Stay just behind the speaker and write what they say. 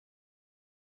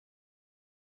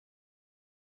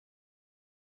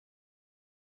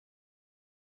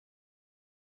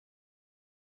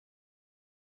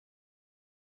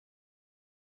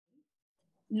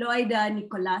Loida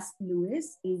Nicolas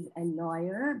Lewis is a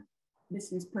lawyer,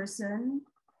 business person,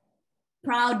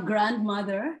 proud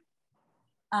grandmother,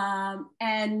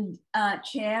 and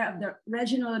chair of the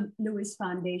Reginald Lewis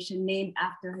Foundation, named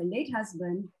after her late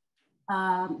husband,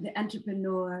 the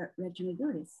entrepreneur Reginald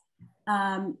Lewis.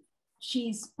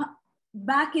 She's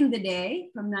back in the day,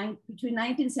 between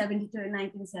 1972 and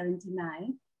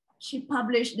 1979, she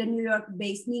published the New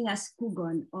York-based Ningas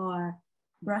Cogon, or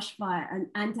Brushfire, an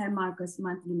anti-Marcos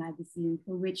monthly magazine,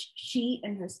 for which she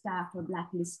and her staff were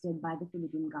blacklisted by the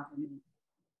Philippine government.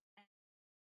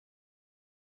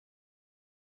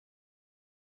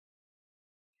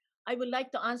 I would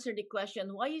like to answer the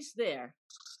question, why is there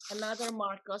another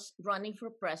Marcos running for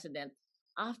president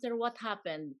after what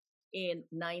happened in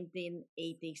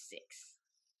 1986?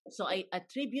 So I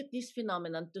attribute this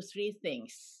phenomenon to three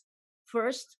things.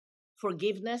 First,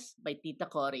 forgiveness by Tita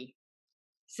Cory.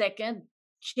 Second,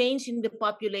 change in the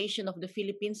population of the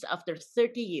Philippines after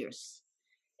 30 years.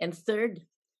 And third,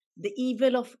 the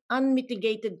evil of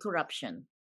unmitigated corruption,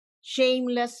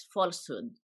 shameless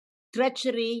falsehood,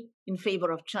 treachery in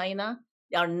favor of China.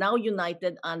 They are now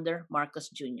united under Marcos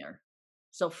Jr.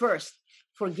 So first,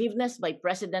 forgiveness by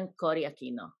President Cory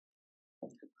Aquino.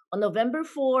 On November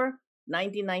 4,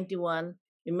 1991,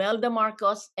 Imelda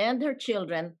Marcos and her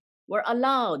children were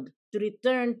allowed to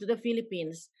return to the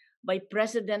Philippines by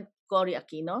President Cory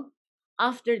Aquino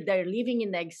after their living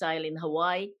in exile in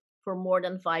Hawaii for more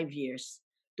than 5 years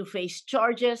to face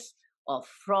charges of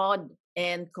fraud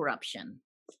and corruption.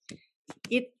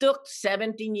 It took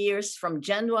 17 years from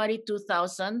January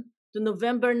 2000 to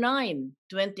November 9,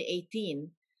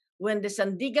 2018, when the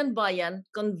Sandigan Bayan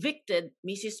convicted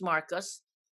Mrs. Marcos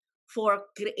for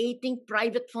creating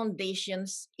private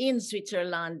foundations in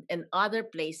Switzerland and other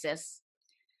places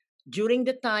during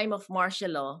the time of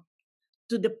martial law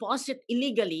to deposit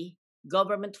illegally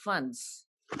government funds.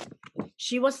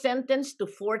 She was sentenced to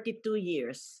 42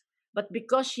 years, but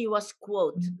because she was,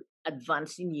 quote,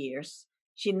 advanced in years,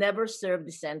 she never served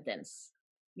the sentence.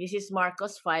 Mrs.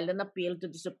 Marcos filed an appeal to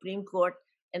the Supreme Court,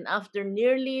 and after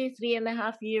nearly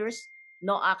 3.5 years,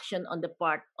 no action on the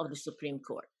part of the Supreme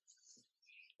Court.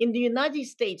 In the United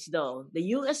States, though, the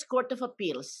U.S. Court of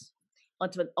Appeals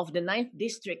of the 9th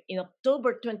District in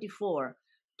October 24,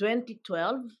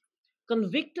 2012,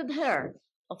 convicted her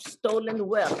of stolen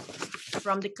wealth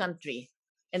from the country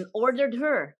and ordered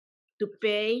her to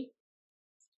pay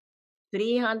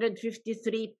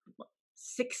 $353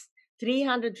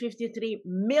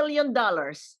 million,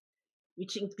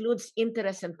 which includes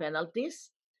interest and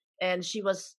penalties. And she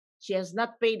has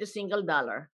not paid a single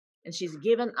dollar, and she's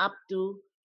given up to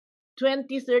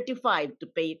 2035 to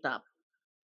pay it up.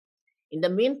 In the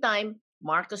meantime,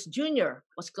 Marcos Jr.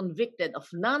 was convicted of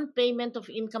non-payment of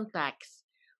income tax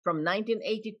from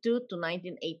 1982 to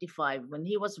 1985 when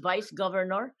he was vice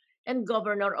governor and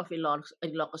governor of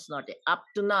Ilocos Norte. Up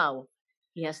to now,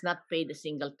 he has not paid a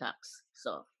single tax.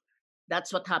 So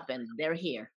that's what happened. They're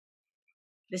here.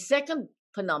 The second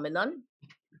phenomenon,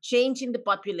 change in the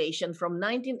population from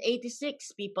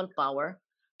 1986 people power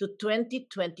to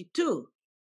 2022.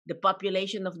 The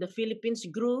population of the Philippines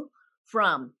grew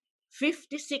from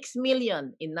 56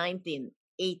 million in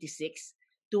 1986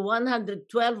 to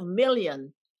 112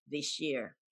 million this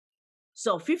year.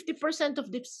 So 50%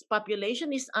 of this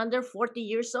population is under 40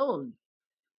 years old.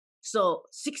 So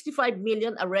 65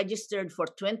 million are registered for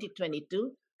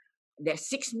 2022. The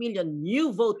 6 million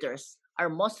new voters are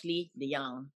mostly the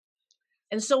young.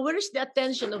 And so where is the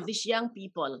attention of these young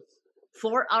people?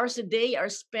 4 hours a day are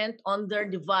spent on their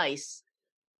device,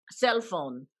 cell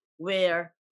phone,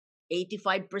 where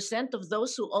 85% of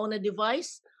those who own a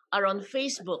device are on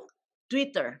Facebook,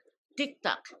 Twitter,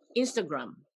 TikTok,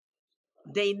 Instagram.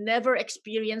 They never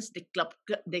experienced the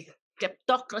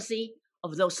kleptocracy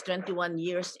of those 21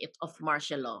 years of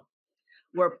martial law,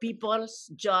 where people's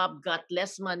job got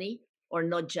less money or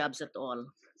no jobs at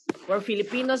all, where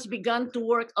Filipinos began to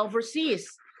work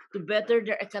overseas to better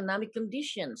their economic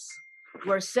conditions,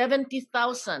 where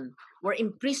 70,000 were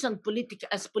imprisoned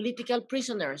as political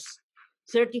prisoners,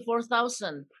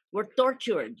 34,000 were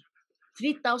tortured,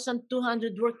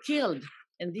 3,200 were killed,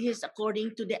 and this is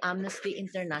according to the Amnesty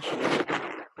International.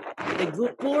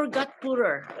 The poor got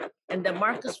poorer, and the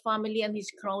Marcos family and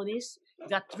his cronies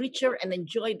got richer and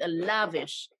enjoyed a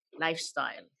lavish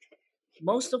lifestyle.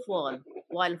 Most of all,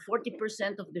 while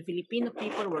 40% of the Filipino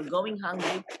people were going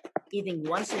hungry, eating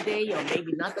once a day or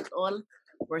maybe not at all,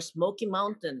 where Smoky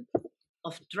Mountain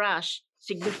of trash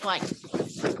signified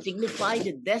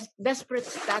the desperate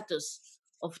status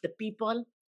of the people,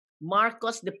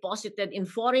 Marcos deposited in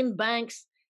foreign banks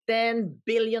 $10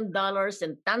 billion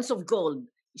and tons of gold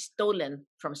stolen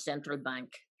from central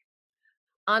bank.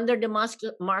 Under the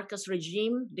Marcos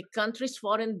regime, the country's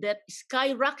foreign debt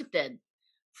skyrocketed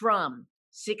from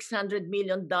 $600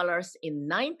 million in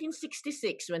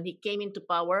 1966 when he came into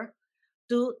power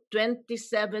to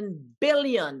 $27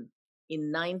 billion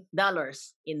in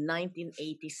dollars in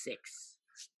 1986.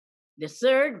 The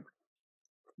third,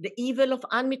 the evil of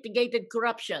unmitigated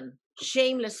corruption,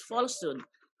 shameless falsehood,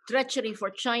 treachery for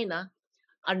China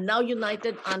are now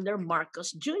united under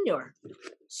Marcos Jr.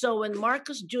 So when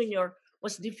Marcos Jr.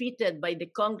 was defeated by the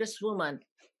Congresswoman,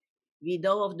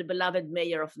 widow of the beloved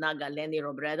mayor of Naga, Leni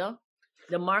Robredo,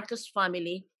 the Marcos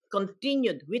family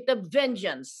continued with a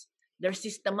vengeance their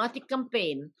systematic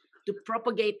campaign to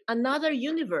propagate another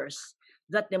universe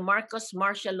that the Marcos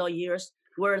martial law years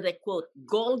were the, quote,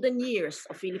 golden years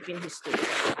of Philippine history.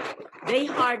 They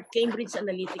hired Cambridge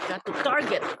Analytica to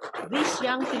target these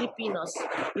young Filipinos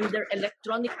in their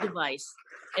electronic device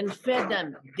and fed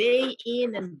them day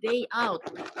in and day out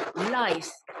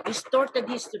lies, distorted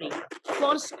history,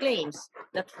 false claims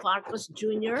that Marcos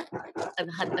Jr.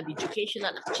 had an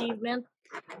educational achievement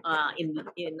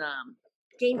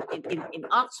came in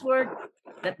Oxford,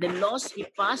 that the laws he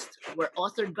passed were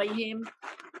authored by him,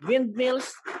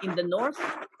 windmills in the north,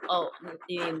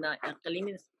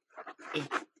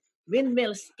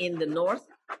 windmills in the north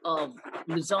of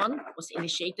Luzon was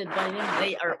initiated by him.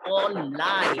 They are all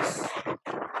lies.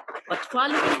 But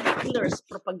following Hitler's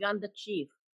propaganda chief,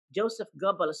 Joseph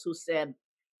Goebbels, who said,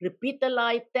 repeat a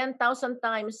lie 10,000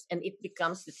 times and it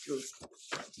becomes the truth.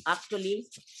 Actually,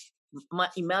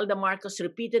 Imelda Marcos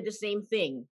repeated the same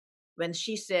thing when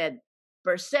she said,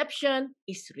 perception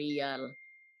is real,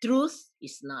 truth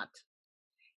is not.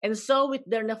 And so with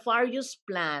their nefarious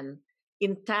plan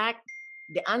intact,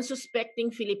 the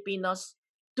unsuspecting Filipinos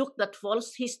took that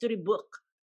false history book,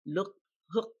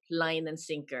 hook, line, and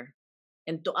sinker.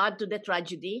 And to add to the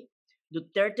tragedy,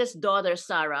 Duterte's daughter,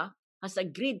 Sara, has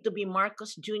agreed to be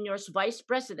Marcos Jr.'s vice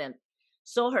president.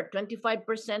 So her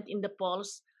 25% in the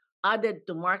polls added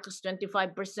to Marcos'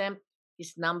 25%,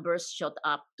 his numbers shot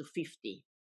up to 50%.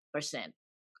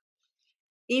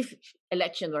 If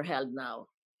election were held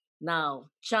now,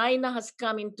 China has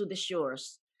come into the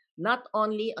shores, not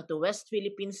only at the West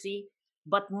Philippine Sea,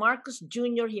 but Marcos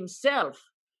Jr. himself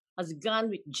has gone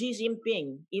with Xi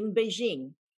Jinping in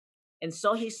Beijing. And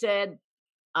so he said,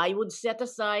 I would set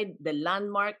aside the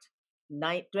landmark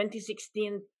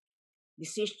 2016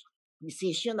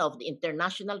 decision of the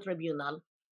International Tribunal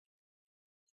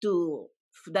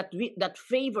that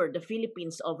favored the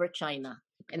Philippines over China.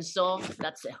 And so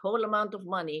that's a whole amount of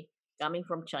money coming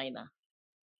from China.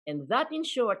 And that, in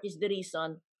short, is the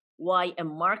reason why a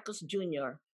Marcos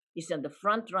Jr. is in the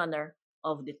front runner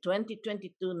of the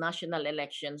 2022 national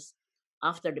elections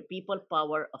after the people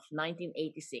power of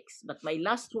 1986. But my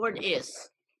last word is,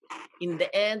 in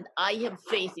the end, I have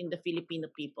faith in the Filipino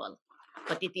people.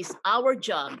 But it is our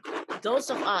job, those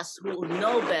of us who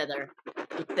know better,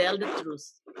 to tell the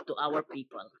truth to our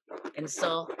people. And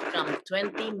so, come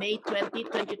May 20,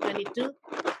 2022,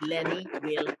 Leni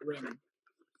will win.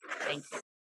 Thank you.